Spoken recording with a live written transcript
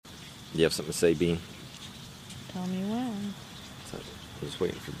You have something to say, Bean? Tell me when. So, I'm just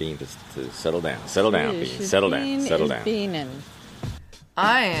waiting for Bean to settle down. Settle down, Bean. Settle down. Beanin'.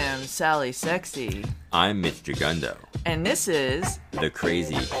 I am Sally Sexy. I'm Mitch Jagundo. And this is The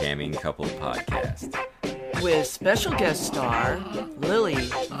Crazy Camming Couple Podcast. with special guest star Lily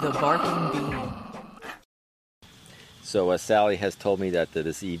the Barking Bean. So Sally has told me that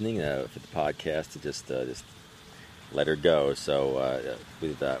this evening for the podcast to just let her go. So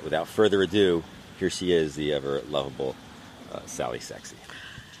without further ado, here she is, the ever lovable Sally Sexy.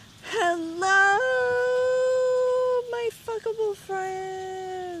 Hello, my fuckable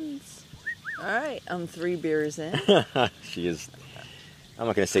friends. All right, I'm 3 beers in. She is. I'm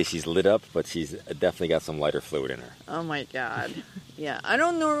not going to say she's lit up, but she's definitely got some lighter fluid in her. Oh my god. Yeah, I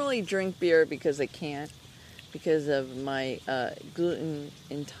don't normally drink beer because I can't, because of my gluten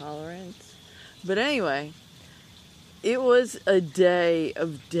intolerance. But anyway, it was a day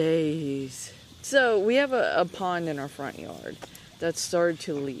of days. So we have a pond in our front yard that started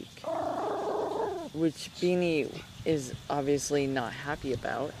to leak, which Beanie is obviously not happy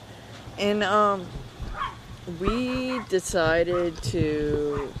about. And we decided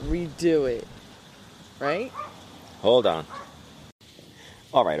to redo it, right? Hold on.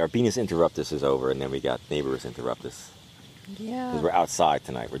 All right, our Venus Interruptus is over, and then we got Neighbors Interruptus. Yeah. Because we're outside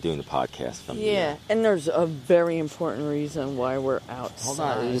tonight. We're doing the podcast from Yeah, and there's a very important reason why we're outside. Hold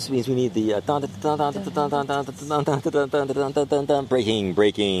on, this means we need the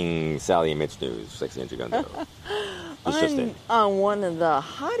breaking Sally and Mitch news, Sexy and Jagundo. On one of the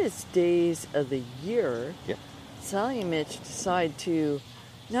hottest days of the year, yep, Sally and Mitch decide to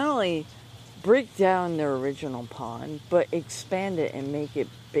not only break down their original pond, but expand it and make it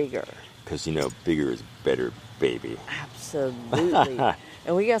bigger. Because, bigger is better, baby. Absolutely.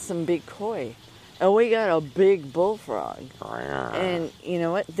 And we got some big koi. And we got a big bullfrog. And you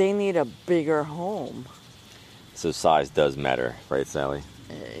know what? They need a bigger home. So size does matter, right, Sally?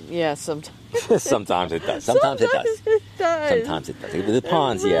 Yeah, sometimes. Sometimes it does. Sometimes it does. Sometimes it does. With the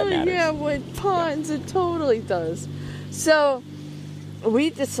ponds, yeah, it matters. Yeah, with ponds, it totally does. So, we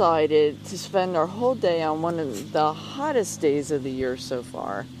decided to spend our whole day on one of the hottest days of the year so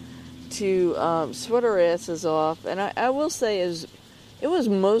far to sweat our asses off. And I will say it was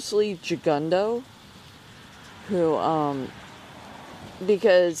mostly Jagundo who,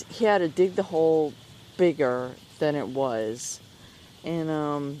 because he had to dig the hole bigger than it was.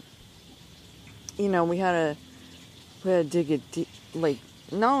 And, we had to dig it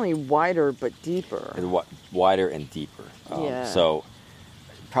not only wider, but deeper. Wider and deeper. Yeah. So,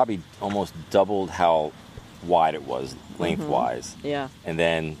 probably almost doubled how wide it was, lengthwise. Mm-hmm. Yeah. And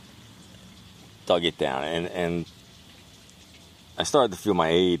then dug it down. And I started to feel my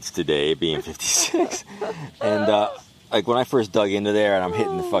age today, being 56. And, when I first dug into there, and I'm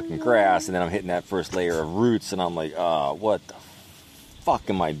hitting the fucking grass, and then I'm hitting that first layer of roots, and I'm like, oh, what the fuck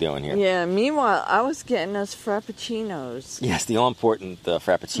am I doing here? Yeah, meanwhile, I was getting us frappuccinos. Yes, the all-important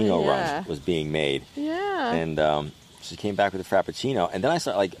Frappuccino run was being made. Yeah. And she came back with a Frappuccino, and then I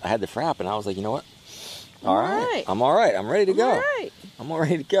had the Frapp, and I was like, you know what? All right. I'm all right. I'm ready to go. All right. I'm all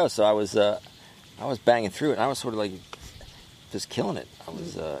ready to go. So I was banging through it, and I was sort of like just killing it.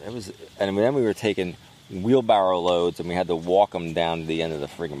 And then we were taking wheelbarrow loads, and we had to walk them down to the end of the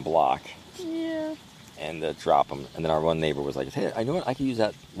friggin' block. Yeah. And drop them. And then our one neighbor was like, hey, I know what? I could use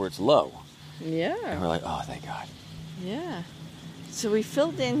that where it's low. Yeah. And we're like, oh, thank God. Yeah. So we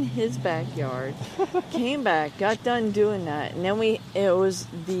filled in his backyard, came back, got done doing that, and then it was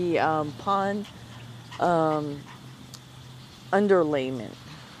the pond underlayment,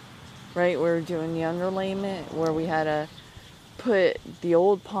 right? We were doing the underlayment where we had to put the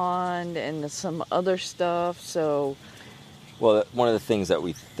old pond and some other stuff, so... Well, one of the things that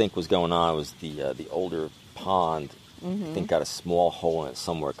we think was going on was the older pond, mm-hmm. I think, got a small hole in it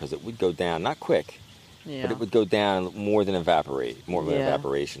somewhere, because it would go down, not quick, yeah. but it would go down more than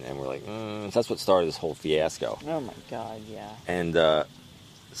evaporation. And we're like, so that's what started this whole fiasco. Oh my God, yeah. And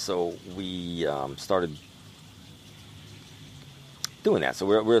so we started doing that. So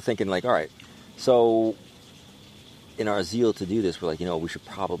we were thinking, like, all right, so in our zeal to do this, we're like, we should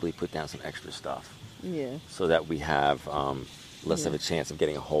probably put down some extra stuff. Yeah. So that we have less of a chance of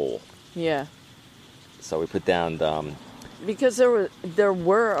getting a hole. Yeah. So we put down because there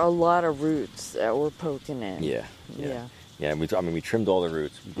were a lot of roots that were poking in. Yeah. And we trimmed all the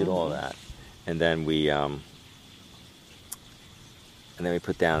roots. We did all of that, and then we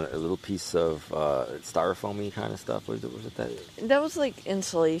put down a little piece of styrofoamy kind of stuff. Was it that? That was like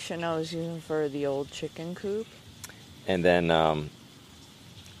insulation I was using for the old chicken coop. And then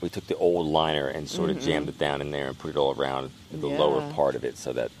we took the old liner and sort of jammed it down in there and put it all around the lower part of it,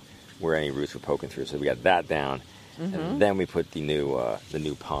 so that where any roots were poking through. So we got that down, and then we put the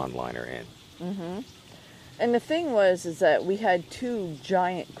new pond liner in. And the thing is that we had 2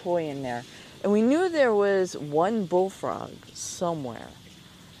 giant koi in there. And we knew there was one bullfrog somewhere.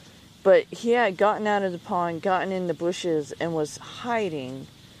 But he had gotten out of the pond, gotten in the bushes, and was hiding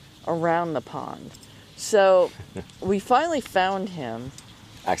around the pond. So we finally found him.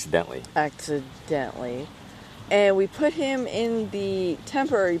 Accidentally. And we put him in the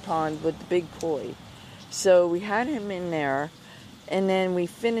temporary pond with the big koi. So we had him in there. And then we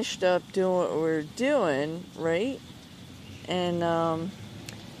finished up doing what we were doing, right? And,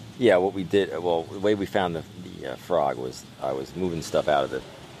 yeah, what we did, well, the way we found the frog was I was moving stuff out of the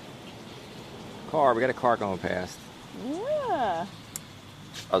car. We got a car going past. Yeah.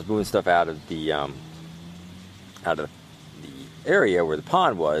 I was moving stuff out of the area where the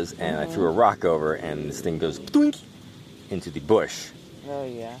pond was, and I threw a rock over, and this thing goes doink into the bush. Oh,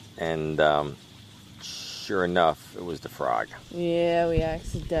 yeah. And sure enough, it was the frog. Yeah, we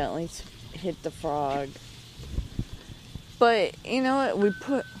accidentally hit the frog. But you know what? We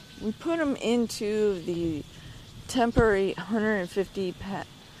put him into the temporary 150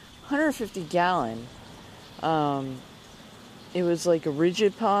 gallon. It was like a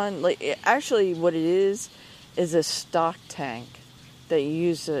rigid pond. Actually, what it is a stock tank that you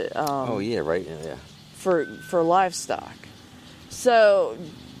use to. Oh yeah, right. Yeah. For livestock. So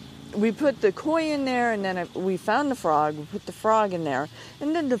we put the koi in there, and then we found the frog. We put the frog in there,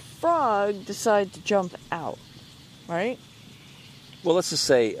 and then the frog decided to jump out. Right? Well, let's just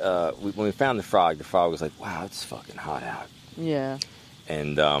say when we found the frog was like, "Wow, it's fucking hot out." Yeah.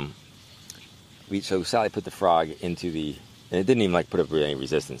 And so Sally put the frog into the, and it didn't even put up any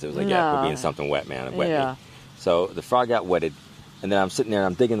resistance. It was like, yeah, put me in something wet, man. It wet me. So the frog got wetted, and then I'm sitting there and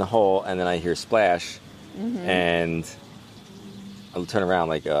I'm digging the hole, and then I hear splash, and I'll turn around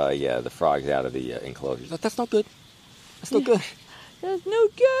the frog's out of the enclosure. She's like, that's not good. That's not good. That's no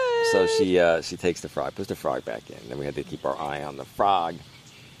good. So she takes the frog, puts the frog back in. Then we had to keep our eye on the frog,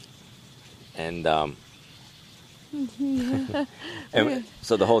 and and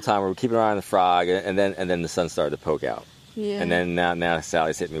so the whole time we were keeping our eye on the frog, and then the sun started to poke out. Yeah. And then now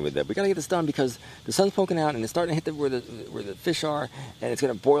Sally's hitting me with that. We gotta get this done because the sun's poking out and it's starting to hit where the fish are, and it's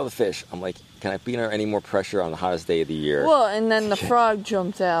gonna boil the fish. I'm like, can I be under any more pressure on the hottest day of the year? Well, and then the frog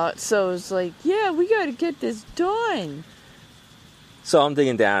jumped out, so it was like, yeah, we gotta get this done. So I'm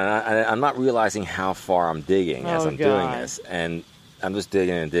digging down, and I'm not realizing how far I'm digging as I'm doing this, and I'm just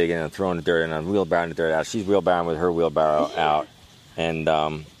digging and digging and throwing the dirt, and I'm wheelbarrowing the dirt out. She's wheelbarrowing with her wheelbarrow out, and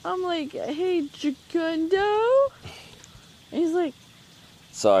I'm like, hey, Jagundo. And he's like,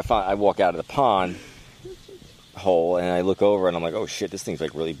 so I walk out of the pond hole, and I look over, and I'm like, oh shit, this thing's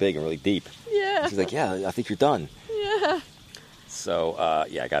like really big and really deep. Yeah. She's like, yeah, I think you're done. Yeah. So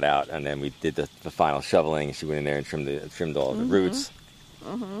I got out, and then we did the final shoveling. She went in there and trimmed all of the roots.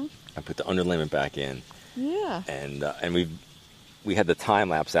 I put the underlayment back in. Yeah. And we had the time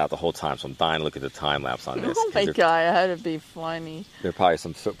lapse out the whole time, so I'm dying to look at the time lapse on this. Oh my god, it had to be funny. There are probably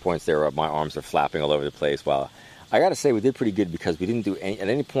some points there where my arms are flapping all over the place. While I got to say, we did pretty good because we didn't at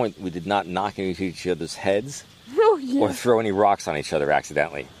any point we did not knock into each other's heads or throw any rocks on each other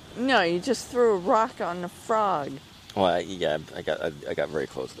accidentally. No, you just threw a rock on the frog. Well, I got very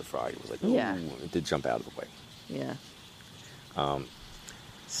close to the frog. It was like, ooh, it did jump out of the way. Yeah.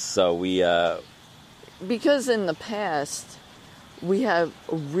 So we because in the past we have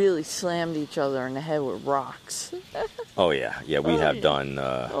really slammed each other in the head with rocks. Oh yeah, we have done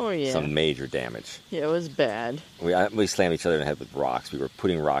some major damage. Yeah, it was bad. We slammed each other in the head with rocks. We were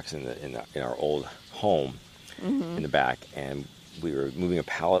putting rocks in our old home in the back, and we were moving a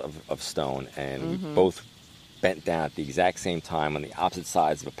pallet of stone, and we both bent down at the exact same time on the opposite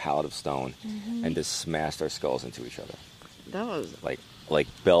sides of a pallet of stone, and just smashed our skulls into each other. That was like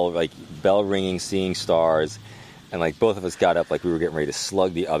bell ringing, seeing stars. And both of us got up like we were getting ready to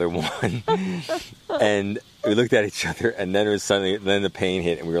slug the other one, and we looked at each other, and then then the pain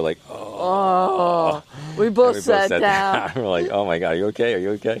hit, and we were like, oh. We both sat down. We're like, oh my god, are you okay? Are you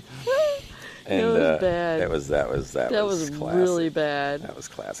okay? And it was bad. That was classic. Really bad. That was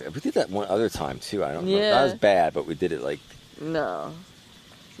classic. We did that one other time too. I don't know. Yeah. That was bad, but we did it No,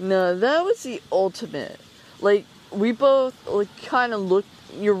 that was the ultimate. We both kind of looked.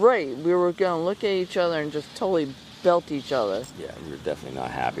 You're right. We were going to look at each other and just totally belt each other. Yeah, we were definitely not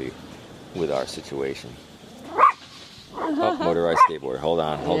happy with our situation. Motorized skateboard. Hold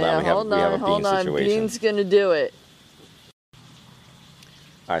on. We have a bean situation. Bean's going to do it.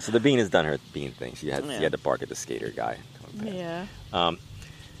 All right, so the bean has done her bean thing. She had to bark at the skater guy. Yeah.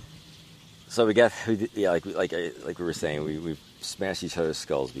 So like we were saying, we smashed each other's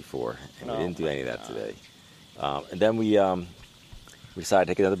skulls before, and we didn't do any of that God. today. And then we decided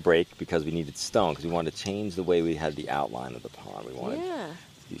to take another break because we needed stone, because we wanted to change the way we had the outline of the pond. We wanted to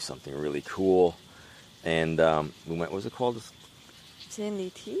do something really cool. And we went, what was it called?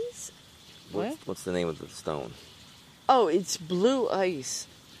 Sandy Teas? What's the name of the stone? Oh, it's blue ice.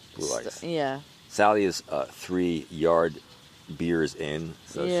 Blue ice. Yeah. Sally is 3 yard beers in,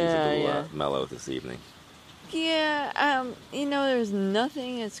 so she's a little mellow this evening. Yeah, there's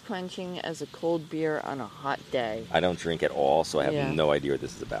nothing as quenching as a cold beer on a hot day. I don't drink at all, so I have no idea what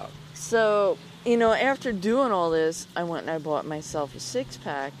this is about. So, after doing all this, I went and I bought myself a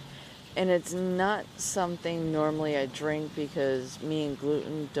 6-pack, and it's not something normally I drink because me and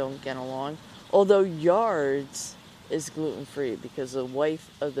gluten don't get along. Although Yards is gluten-free because the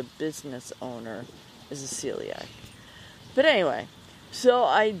wife of the business owner is a celiac. But anyway, so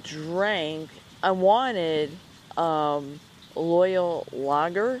I wanted Loyal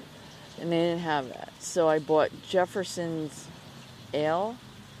Lager, and they didn't have that. So I bought Jefferson's Ale.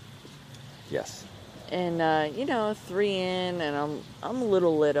 Yes. And 3 in, and I'm a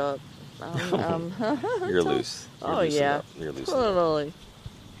little lit up. You're loose. You're You're loose. Totally.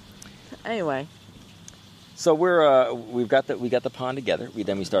 Anyway. So we got the pond together.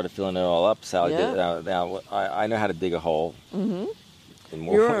 Then we started filling it all up. Sally did. Now I know how to dig a hole. Mm-hmm. In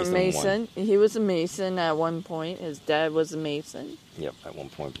more You're ways a than mason. one. He was a mason at one point. His dad was a mason. Yep, at one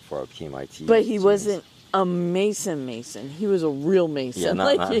point before I became IT. But he wasn't a mason. He was a real mason. Yeah,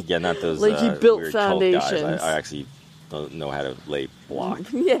 not those. Like he built weird foundations. Cult guys. I actually don't know how to lay block.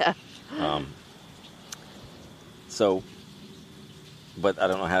 Yeah. But I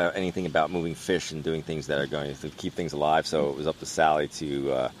don't know anything about moving fish and doing things that are going to keep things alive. So it was up to Sally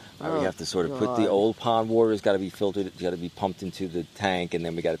to. We have to sort of put the old pond water. It's got to be filtered. It's got to be pumped into the tank, and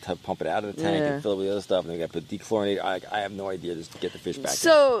then we got to pump it out of the tank and fill it with other stuff. And then we got to put dechlorinate. I have no idea just to get the fish back.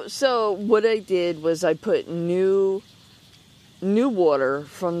 So what I did was I put new water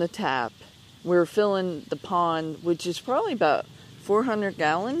from the tap. We're filling the pond, which is probably about 400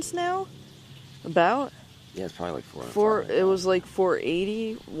 gallons now. About. Yeah, it's probably like 400. It was like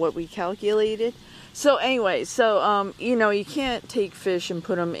 480, what we calculated. So anyway, you can't take fish and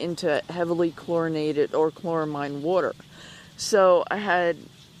put them into heavily chlorinated or chloramine water. So I had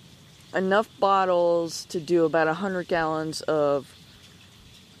enough bottles to do about 100 gallons of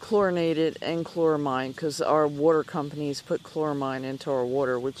chlorinated and chloramine, because our water companies put chloramine into our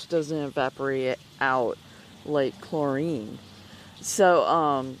water, which doesn't evaporate out like chlorine. So,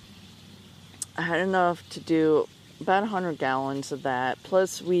 I had enough to do about 100 gallons of that.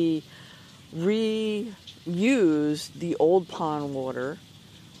 Plus, we reused the old pond water,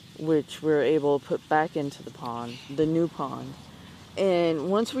 which we were able to put back into the pond, the new pond.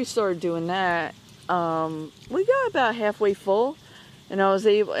 And once we started doing that, we got about halfway full, and I was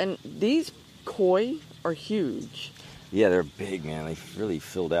able. And these koi are huge. Yeah, they're big, man. They really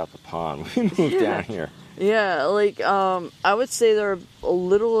filled out the pond when we moved down here. Yeah, I would say they're a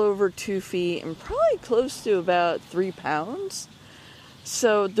little over 2 feet and probably close to about 3 pounds.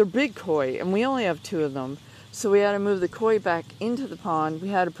 So they're big koi, and we only have 2 of them. So we had to move the koi back into the pond. We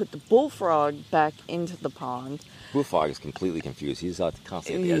had to put the bullfrog back into the pond. Bullfrog is completely confused. He's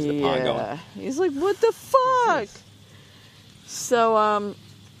constantly at the edge of the pond going. He's like, what the fuck? So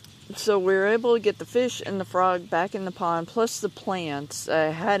we were able to get the fish and the frog back in the pond, plus the plants I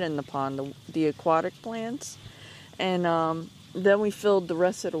had in the pond, the aquatic plants. And then we filled the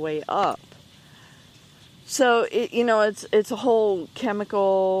rest of the way up. So, it's a whole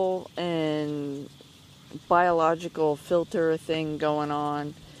chemical and biological filter thing going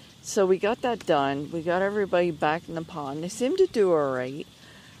on. So we got that done. We got everybody back in the pond. They seemed to do all right.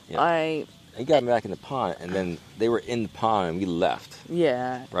 Yep. They got back in the pond, and then they were in the pond, and we left.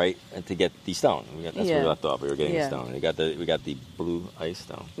 Yeah. Right, and to get the stone. That's where we left off. We were getting the stone. We got the blue ice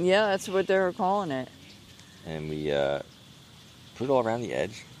stone. Yeah, that's what they were calling it. And we put it all around the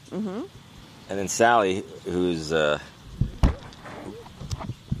edge. Mm-hmm. And then Sally, who's the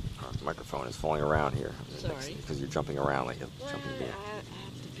microphone is falling around here. Sorry. Because you're jumping around like a jumping bean. I have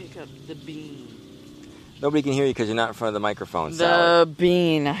to pick up the bean. Nobody can hear you because you're not in front of the microphone, Sally. The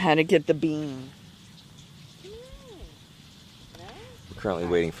bean. I had to get the bean. We're currently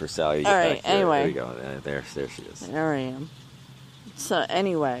waiting for Sally to get back here. Anyway. There you go. There she is. There I am. So,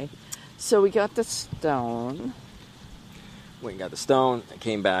 anyway. So, we got the stone. Went and got the stone,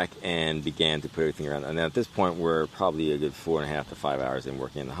 came back, and began to put everything around. And at this point, we're probably a good 4.5 to 5 hours in,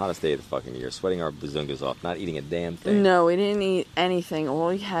 working in the hottest day of the fucking year, sweating our bazungas off, not eating a damn thing. No, we didn't eat anything. All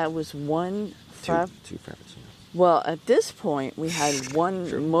we had was one... Two frappuccinos. Well, at this point, we had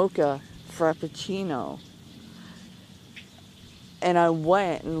one mocha frappuccino. And I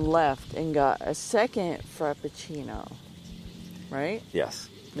went and left and got a second Frappuccino. Right? Yes.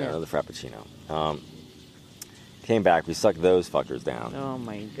 Yeah. Another Frappuccino. Came back. We sucked those fuckers down. Oh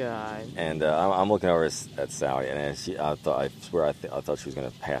my God. And I'm looking over at Sally, and I thought she was going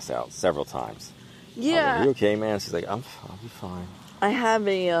to pass out several times. Yeah. I was like, "Are you okay, man?" She's like, I'll be fine. I have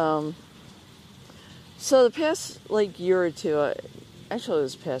a, so the past, like, year or two, actually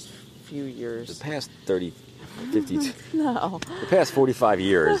this past few years. The past 30, 50, No. the past 45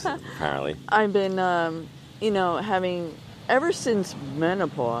 years, apparently. I've been, having, ever since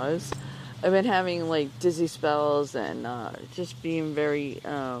menopause, I've been having, like, dizzy spells and just being very,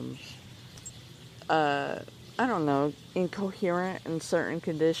 I don't know, incoherent in certain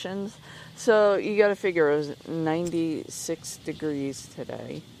conditions. So you got to figure it was 96 degrees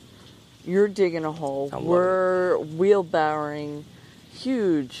today. You're digging a hole. We're wheelbarrowing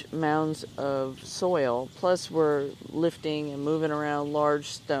huge mounds of soil. Plus we're lifting and moving around large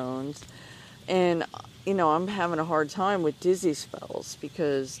stones. And, I'm having a hard time with dizzy spells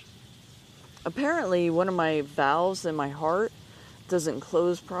because apparently one of my valves in my heart doesn't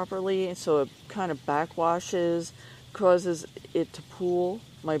close properly, so it kind of backwashes, causes it to pool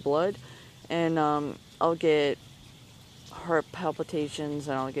my blood, and I'll get heart palpitations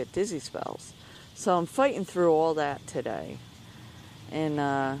and I'll get dizzy spells. So I'm fighting through all that today, and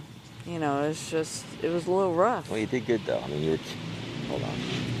it was a little rough. Well, you did good though. I mean, hold on.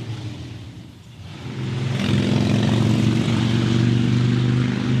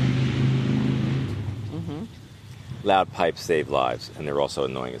 Loud pipes save lives, and they're also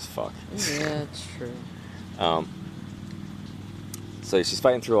annoying as fuck. Yeah, that's true. So she's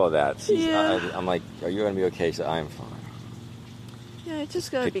fighting through all that. Yeah. I'm like, are you going to be okay? She said, I'm fine. Yeah, I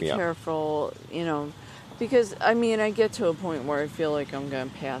just got to be me up. careful, because, I get to a point where I feel like I'm going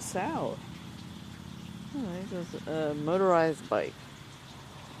to pass out. Oh, there's a motorized bike.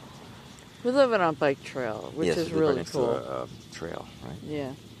 We live on a bike trail, which is really next cool. to a trail, right?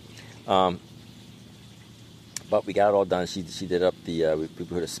 Yeah. But we got it all done. She did up we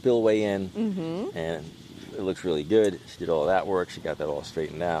put a spillway in, and it looks really good. She did all of that work. She got that all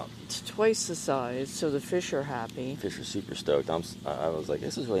straightened out. It's twice the size, so the fish are happy. Fish are super stoked. I was like,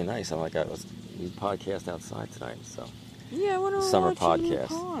 this is really nice. I'm like, we podcast outside tonight. So yeah, I want to summer watch it in the podcast.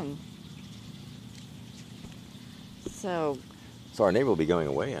 pond. So our neighbor will be going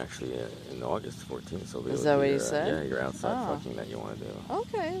away actually in August 14th. So is that what you said? Yeah, you're outside fucking that you want to do.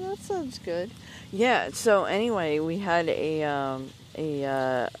 Okay, that sounds good. Yeah. So anyway, we had a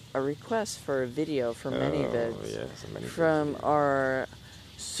request for a video for ManyVids from our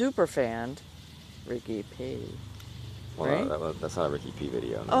super fan Ricky P. Well, right? that's not a Ricky P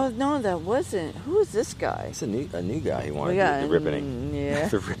video. No. Oh no, that wasn't. Who is this guy? It's a new guy. He wanted the rippening. Yeah,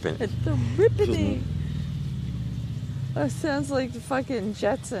 the ripping. The rippening. Oh, sounds like the fucking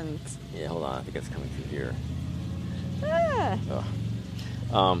Jetsons. Yeah, hold on. I think it's coming through here. Ah.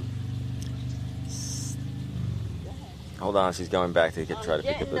 Hold on. She's going back to try to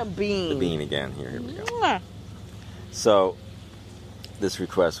pick up the bean again. Here we go. Mwah. So, this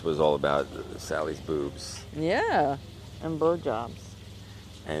request was all about Sally's boobs. Yeah, and blowjobs.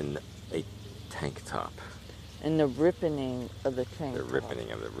 And a tank top. And the rippening of the tank. Rip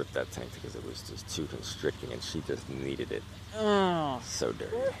that tank because it was just too constricting, and she just needed it. Oh. So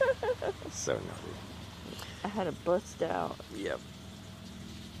dirty. So naughty. I had to bust out. Yep.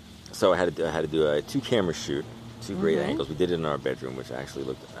 So I had to do a 2-camera shoot, 2 great angles. We did it in our bedroom, which actually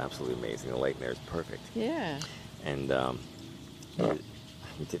looked absolutely amazing. The light in there is perfect. Yeah. And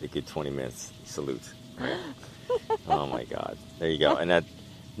we did a good 20 minutes. Salute. Right? Oh my God. There you go. And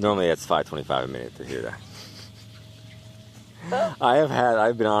normally that's $5.25 a minute to hear that.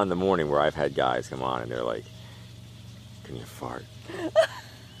 I've been on in the morning where I've had guys come on and they're like, "Can you fart?"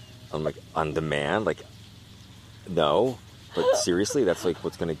 I'm like, on demand? Like, no. But seriously, that's like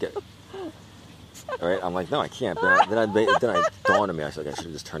what's gonna get. All right? I'm like, no, I can't. Then I dawned on me. I should have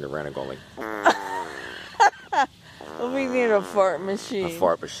just turned around and gone like. We need a fart machine. A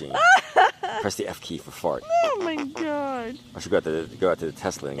fart machine. Press the F key for fart. Oh my God. I should go out to the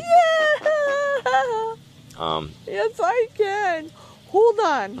Tesla. And, yes, I can. Hold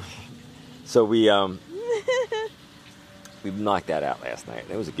on. So we knocked that out last night.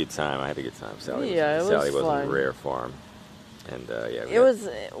 It was a good time. I had a good time. Sally was fun. a rare farm, and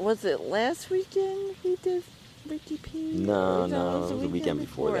Was it last weekend we did Ricky P? No, it was the weekend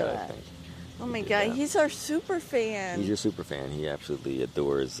before that. I think. Oh my God, he's our super fan. He's your super fan. He absolutely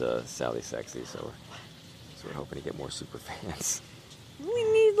adores Sally Sexy. So we're hoping to get more super fans. We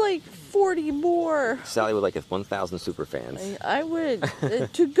need like 40 more. Sally would like 1,000 super fans. I would.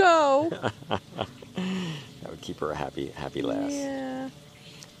 To go. That would keep her a happy lass. Yeah.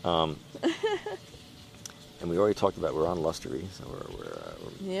 And we already talked about we're on Lustery, so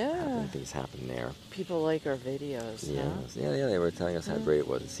we're having things happen there. People like our videos. Yeah, Huh? yeah. They were telling us how great it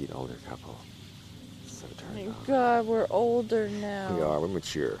was to see the older couple. So turned on. Thank God, we're older now. We are. We're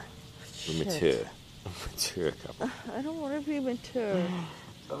mature. We're mature. Mature couple. I don't want to be mature.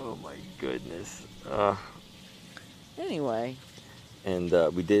 Oh my goodness. Anyway. And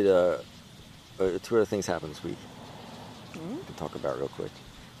we did 2 other things happened this week. We can talk about real quick.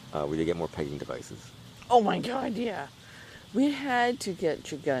 We did get more pegging devices. Oh my God, yeah. We had to get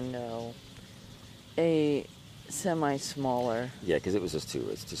Jagundo a semi-smaller. Yeah, because it's just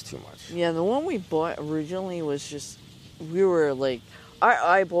too much. Yeah, the one we bought originally was just, we were like, our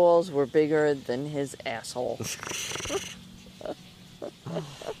eyeballs were bigger than his asshole.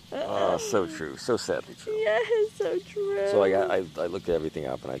 Oh, so true. So sadly true. Yeah, it's so true. So I looked at everything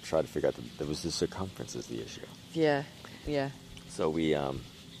up and I tried to figure out that there was the circumference is the issue. Yeah. So we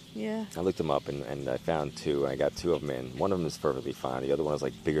Yeah. I looked them up and I found 2. And I got 2 of them in. One of them is perfectly fine. The other one is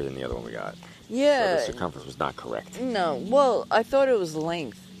like bigger than the other one we got. Yeah. So the circumference was not correct. No, well, I thought it was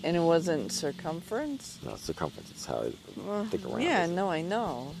length, and it wasn't circumference. No, circumference. It's how thick around. Yeah, is. no, I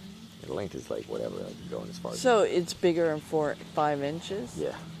know. The length is like whatever. Like you going as far as. So it's bigger in 5 inches?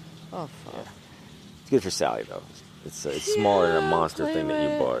 Yeah. Oh, fuck. Yeah. It's good for Sally though. It's smaller than a monster play thing that you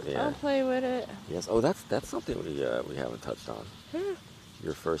with bought. it. Yeah. I'll play with it. Yes. Oh, that's something we haven't touched on.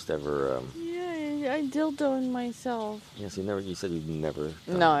 Your first ever. Yeah, I dildoing myself. Yes, you said you've never.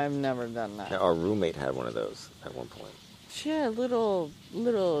 Done No, I've never done that. Yeah, our roommate had one of those at one point. Yeah, little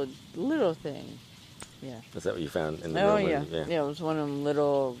thing. Yeah. Is that what you found in the Oh room? yeah. Yeah, it was one of them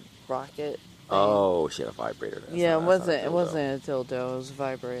little rocket. Oh, she had a vibrator. That's Yeah, not- that's not a it dildo. wasn't a dildo. It was a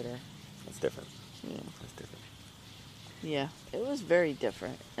vibrator. That's different. Yeah. That's different. Yeah, it was very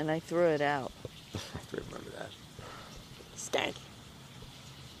different, and I threw it out. I have to remember that. Skank.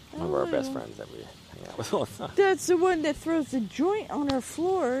 One of our best friends that we hang out with all the time. That's the one that throws the joint on our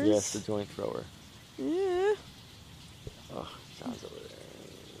floors. Yes, the joint thrower. Yeah. Oh, John's over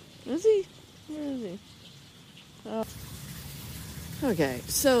there. Is he? Where is he? Okay,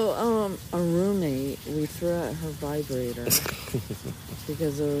 so a roommate, we threw out her vibrator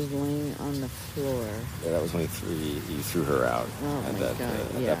because it was laying on the floor. Yeah, that was when you threw her out. Oh at my that,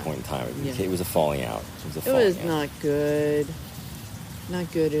 God, at yeah. that point in time. Yeah. It was a falling out. It was not good.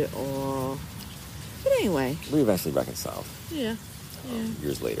 Not good at all. But anyway. We eventually reconciled. Yeah.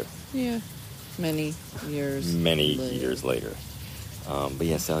 Years later. Yeah. Many years later. But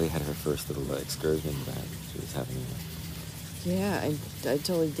yeah, Sally had her first little excursion that she was having. Yeah, I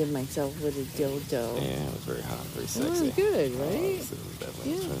totally did myself with a dildo. Yeah, it was very hot, very It sexy. was good, right? It was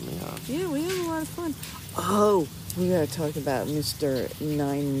definitely turned me on. Yeah, we had a lot of fun. Oh, we gotta talk about Mr.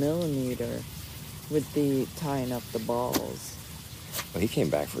 9mm with the tying up the balls. Well, he came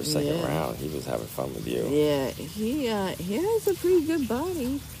back for a second round. He was having fun with you. Yeah, he has a pretty good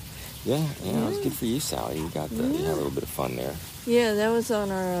body. Yeah, it was good for you, Sally. You got you had a little bit of fun there. Yeah, that was on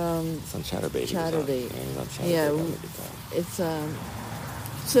our It's on Chatterbait. Chatterbait. Yeah, he was on Chatterbait. Yeah, having a good time.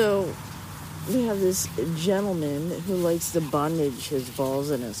 it's so we have this gentleman who likes to bondage his balls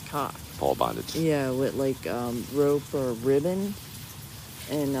and his cock. Paul bondage. Yeah, with like rope or ribbon,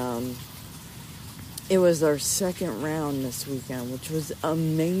 and it was our second round this weekend, which was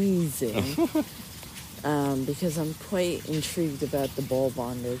amazing. Because I'm quite intrigued about the ball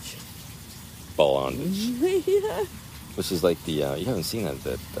bondage. Ball bondage. Yeah. Which is like the you haven't seen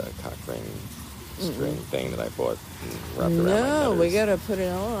that cock ring string thing that I bought and wrapped around my No, we nutters. gotta put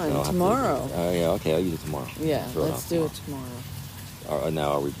it on tomorrow. Oh yeah, okay, I'll use it tomorrow. Yeah, Throw let's do it tomorrow.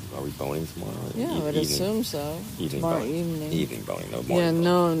 Now are we boning tomorrow? Yeah, I would assume so. Evening Tomorrow boning. evening. Evening boning, no morning. Yeah,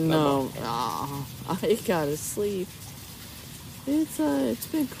 boning. no. boning. Aw, I gotta sleep. It's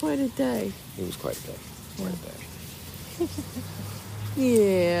been quite a day. It was quite a day. Quite a day.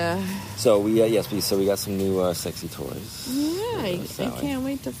 Yeah. So we got some new sexy toys. Yeah, I Sally. can't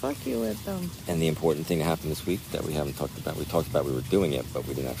wait to fuck you with them. And the important thing that happened this week that we haven't talked about. We talked about we were doing it, but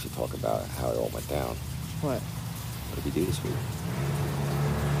we didn't actually talk about how it all went down. What? What did we do this week?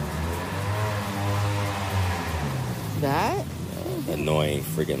 That? Annoying,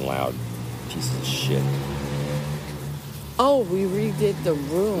 friggin' loud pieces of shit. Oh, we redid the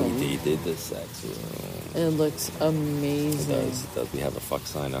room. We did the sex room. It looks amazing. It does. We have a fuck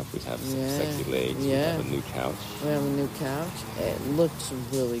sign up. We have some Yeah. sexy legs. Yeah. We have a new couch. We have a new couch. It looks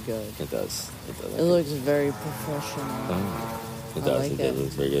really good. It does. It looks very professional. It I does. like It it.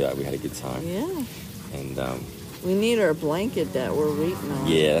 looks very good. We had a good time. Yeah. And We need our blanket that we're waiting on.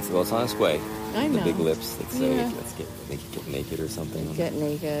 yeah, it's on its way. I The know. big lips that say Yeah. let's get naked or something. Get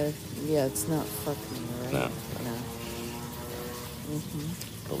naked. Yeah, it's not fucking, right? right? No.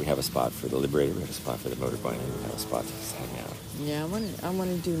 But we have a spot for the Liberator, we have a spot for the Motor Bunny, we have a spot to just hang out. Yeah, I want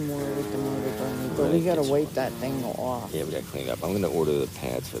to do more with the Motor Bunny, but Right, we got to get you wipe one. that thing off. Yeah, we got to clean it up. I'm going to order the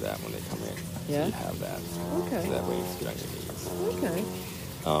pads for that when they come in. Yeah? So you have that. Okay. So that way it's good on your knees. Okay.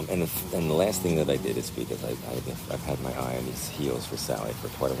 And the last thing that I did is because I've had my eye on these heels for Sally for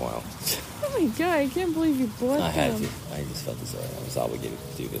quite a while. Oh my God, I can't believe you bought them. I had to. I just felt as though I was obligated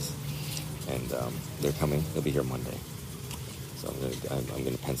to do this. And they're coming. They'll be here Monday. So I'm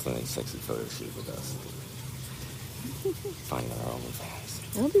gonna pencil in a sexy photo shoot with us. Finding our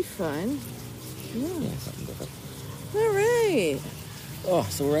OnlyFans. That'll be fun. Yeah, something different. All right. Oh,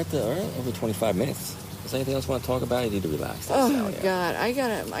 so we're over 25 minutes. Is there anything else you want to talk about? You need to relax. Oh my God, I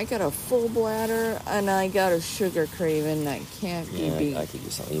got a full bladder and I got a sugar craving that can't be beat. I could do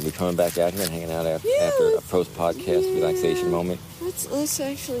something. You'll be coming back out here and hanging out after a post-podcast relaxation moment. Let's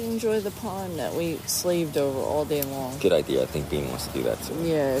actually enjoy the pond that we slaved over all day long. Good idea. I think Bean wants to do that too.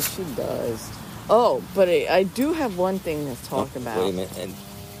 Yeah, she does. Oh, but I do have one thing to talk about. Wait a minute. And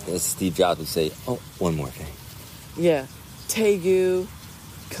as Steve Jobs would say, one more thing. Yeah, Tegu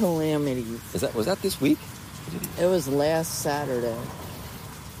calamities. Was that this week? It was last Saturday.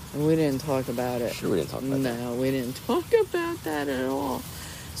 And we didn't talk about it. Sure we didn't talk about that. No, we didn't talk about that at all.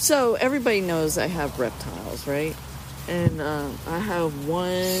 So everybody knows I have reptiles, right? And I have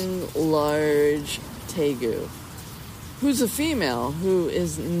one large Tegu, who's a female, who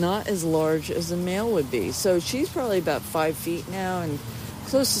is not as large as a male would be. So she's probably about 5 feet now and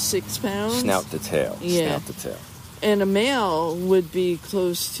close to 6 pounds. Snout to tail. Yeah. Snout to tail. And a male would be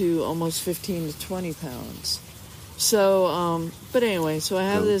close to almost 15 to 20 pounds. So, but anyway, so I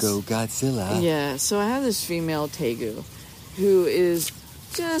have this... Go Godzilla. Yeah, so I have this female Tegu who is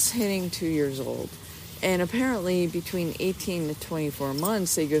just hitting 2 years old. And apparently between 18 to 24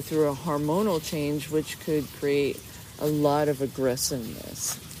 months, they go through a hormonal change which could create a lot of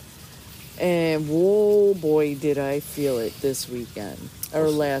aggressiveness. And whoa, boy, did I feel it this weekend, or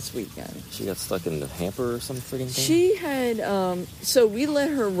last weekend. She got stuck in the hamper or some friggin' thing? She had, so we let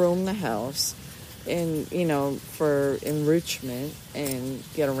her roam the house and, for enrichment and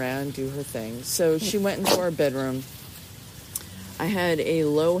get around, do her thing. So she went into our bedroom. I had a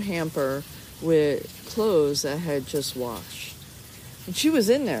low hamper with clothes that I had just washed. And she was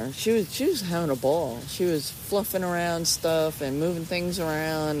in there. She was having a ball. She was fluffing around stuff and moving things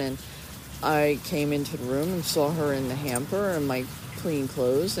around, and I came into the room and saw her in the hamper and my clean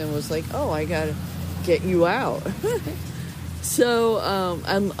clothes and was like, oh, I gotta get you out. So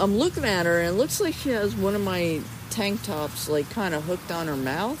I'm looking at her and it looks like she has one of my tank tops like kind of hooked on her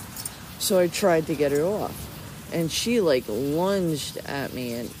mouth. So I tried to get it off. And she like lunged at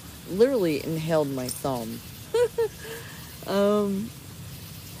me and literally inhaled my thumb.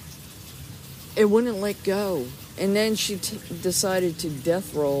 It wouldn't let go. And then she decided to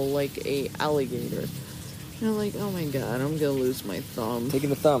death roll like a alligator. And I'm like, oh my God, I'm going to lose my thumb. Taking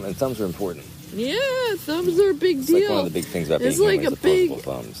the thumb, and thumbs are important. Yeah, thumbs are a big deal. It's like one of the big things about being It's like human a big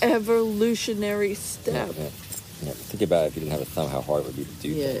thumbs. evolutionary step. Yeah. Think about it, if you didn't have a thumb, how hard it would be to do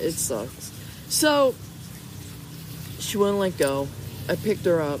Yeah, things. it sucks. So, she wouldn't let go. I picked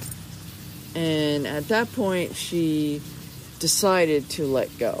her up. And at that point, she decided to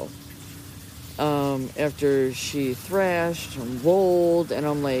let go. After she thrashed and rolled, and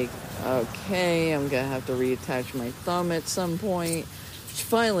I'm like, okay, I'm going to have to reattach my thumb at some point. She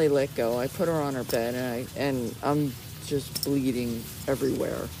finally let go. I put her on her bed, and I'm just bleeding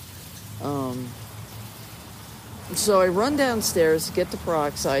everywhere. So I run downstairs to get the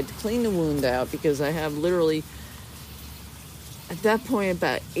peroxide to clean the wound out, because I have literally, at that point,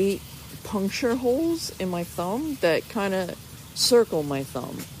 about 8 puncture holes in my thumb that kind of circle my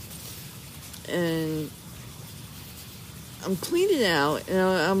thumb. And I'm cleaning out, and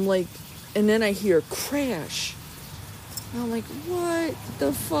I'm like, and then I hear crash. And I'm like, what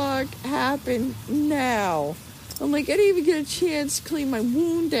the fuck happened now? I'm like, I didn't even get a chance to clean my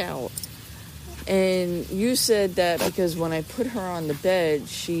wound out. And you said that because when I put her on the bed,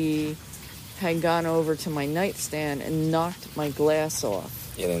 she had gone over to my nightstand and knocked my glass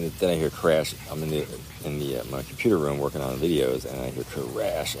off. Yeah, then I hear crash. I'm in my computer room working on videos, and I hear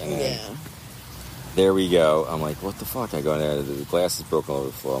crash, and then there we go. I'm like, what the fuck? I go in there, the glass is broken over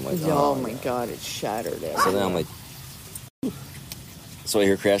the floor. I'm like, oh my God, it shattered everywhere. So then I'm like, so I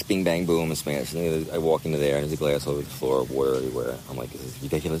hear crash, bing, bang, boom, and smash. And then I walk into there, and there's a glass over the floor, water everywhere. I'm like, this is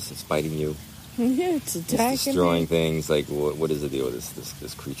ridiculous. It's biting you. Yeah, it's attacking It's destroying me. Things. Like, what is the deal with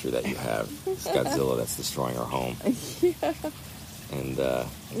this creature that you have? This Godzilla that's destroying our home. Yeah. And,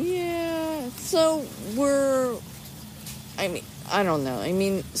 yeah. So I don't know. I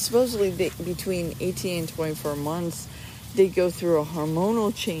mean, supposedly between 18 and 24 months, they go through a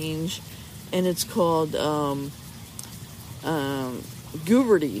hormonal change, and it's called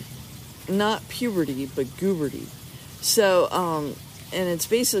puberty. Not puberty, but puberty. So, and it's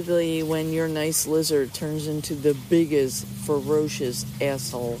basically when your nice lizard turns into the biggest, ferocious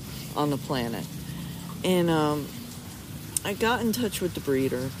asshole on the planet. And I got in touch with the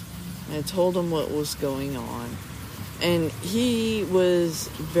breeder. I told him what was going on. And he was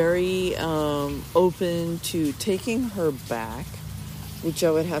very open to taking her back, which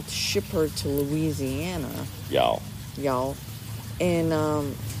I would have to ship her to Louisiana. Y'all. And,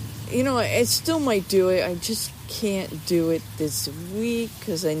 I still might do it. I just can't do it this week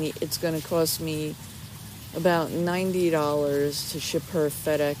because it's going to cost me about $90 to ship her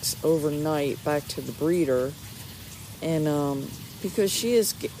FedEx overnight back to the breeder. And because she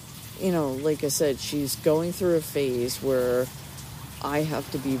is, like I said, she's going through a phase where I have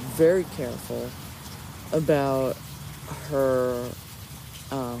to be very careful about her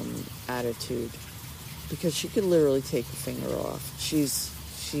attitude, because she could literally take a finger off. She's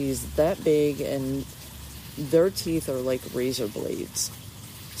that big, and their teeth are like razor blades.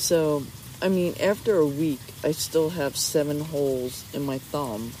 So, I mean, after a week, I still have 7 holes in my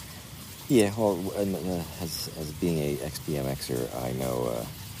thumb. Yeah, well, as being a ex-BMXer, I know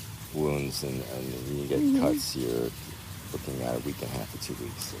wounds and you get cuts, you're looking at a week and a half to 2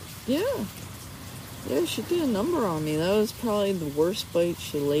 weeks. Yeah, she did a number on me. That was probably the worst bite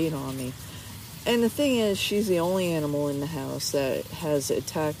she laid on me. And the thing is, she's the only animal in the house that has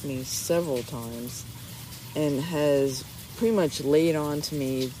attacked me several times and has pretty much laid on to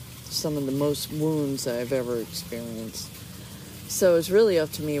me some of the most wounds that I've ever experienced. So it's really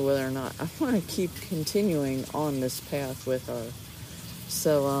up to me whether or not I want to keep continuing on this path with her.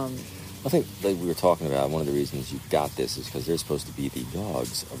 So, I think, like we were talking about, one of the reasons you got this is because they're supposed to be the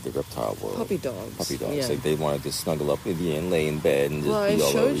dogs of the reptile world. Puppy dogs. Yeah. Like they wanted to snuggle up with you and lay in bed and just be all over you. Well,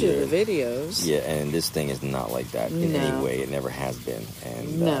 I showed you the videos. Yeah, and this thing is not like that in any way. It never has been.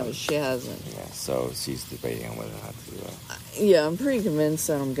 And no, she hasn't. Yeah, so she's debating on whether or not to. Yeah, I'm pretty convinced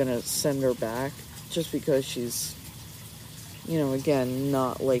that I'm gonna send her back, just because she's, again,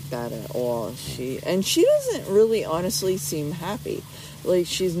 not like that at all. She doesn't really, honestly, seem happy. Like,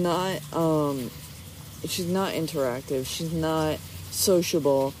 she's not interactive. She's not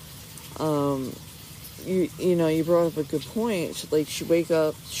sociable. You brought up a good point. She wakes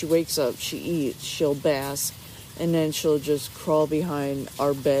up, she eats, she'll bask, and then she'll just crawl behind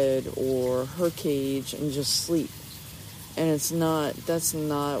our bed or her cage and just sleep. And that's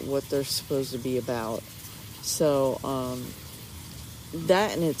not what they're supposed to be about. So,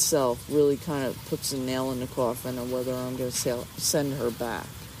 that in itself really kind of puts a nail in the coffin of whether I'm going to send her back.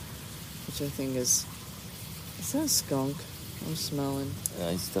 Which I think is that a skunk I'm smelling? Yeah,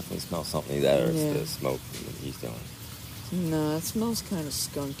 I definitely smell something that, or it's the smoke that he's doing. No, it smells kind of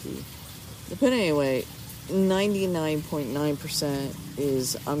skunky. But anyway, 99.9%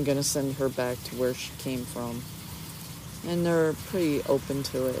 is I'm going to send her back to where she came from. And they're pretty open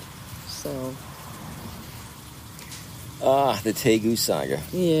to it. So... the Tegu saga.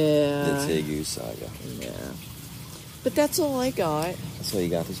 Yeah. The Tegu saga. Yeah. But that's all I got. That's all you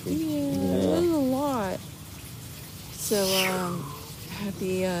got this week? Yeah. It was a lot. So,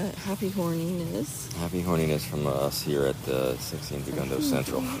 happy horniness. Happy horniness from us here at 16 Jagundo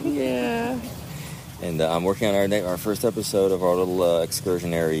Central. Yeah. And I'm working on our first episode of our little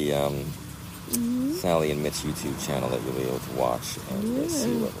excursionary Sally and Mitch YouTube channel that you'll be able to watch and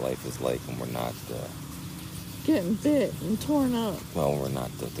see what life is like when we're not... getting bit and torn up. Well, we're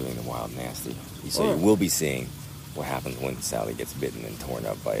not doing the wild nasty. So you will be seeing what happens when Sally gets bitten and torn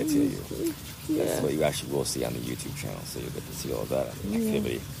up by a tiger. Yeah. That's what you actually will see on the YouTube channel. So you'll get to see all that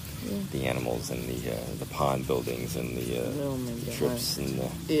activity. Yeah. The animals and the pond buildings and the trips and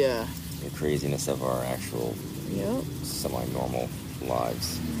the craziness of our actual semi-normal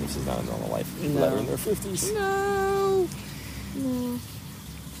lives, which is not a normal life for people that are in their 50s. No.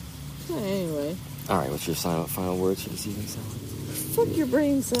 Anyway. All right, what's your final words for this evening, Sally? Fuck your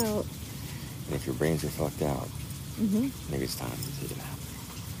brains out. And if your brains are fucked out, maybe it's time to take a nap.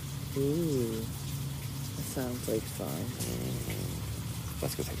 Ooh, that sounds like fun.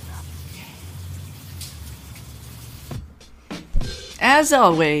 Let's go take a nap. As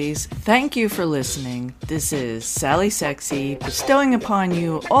always, thank you for listening. This is Sally Sexy, bestowing upon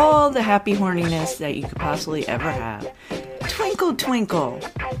you all the happy horniness that you could possibly ever have. Twinkle, twinkle.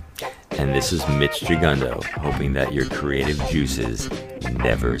 And this is Mitch Jagundo, hoping that your creative juices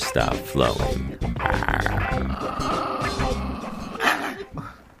never stop flowing.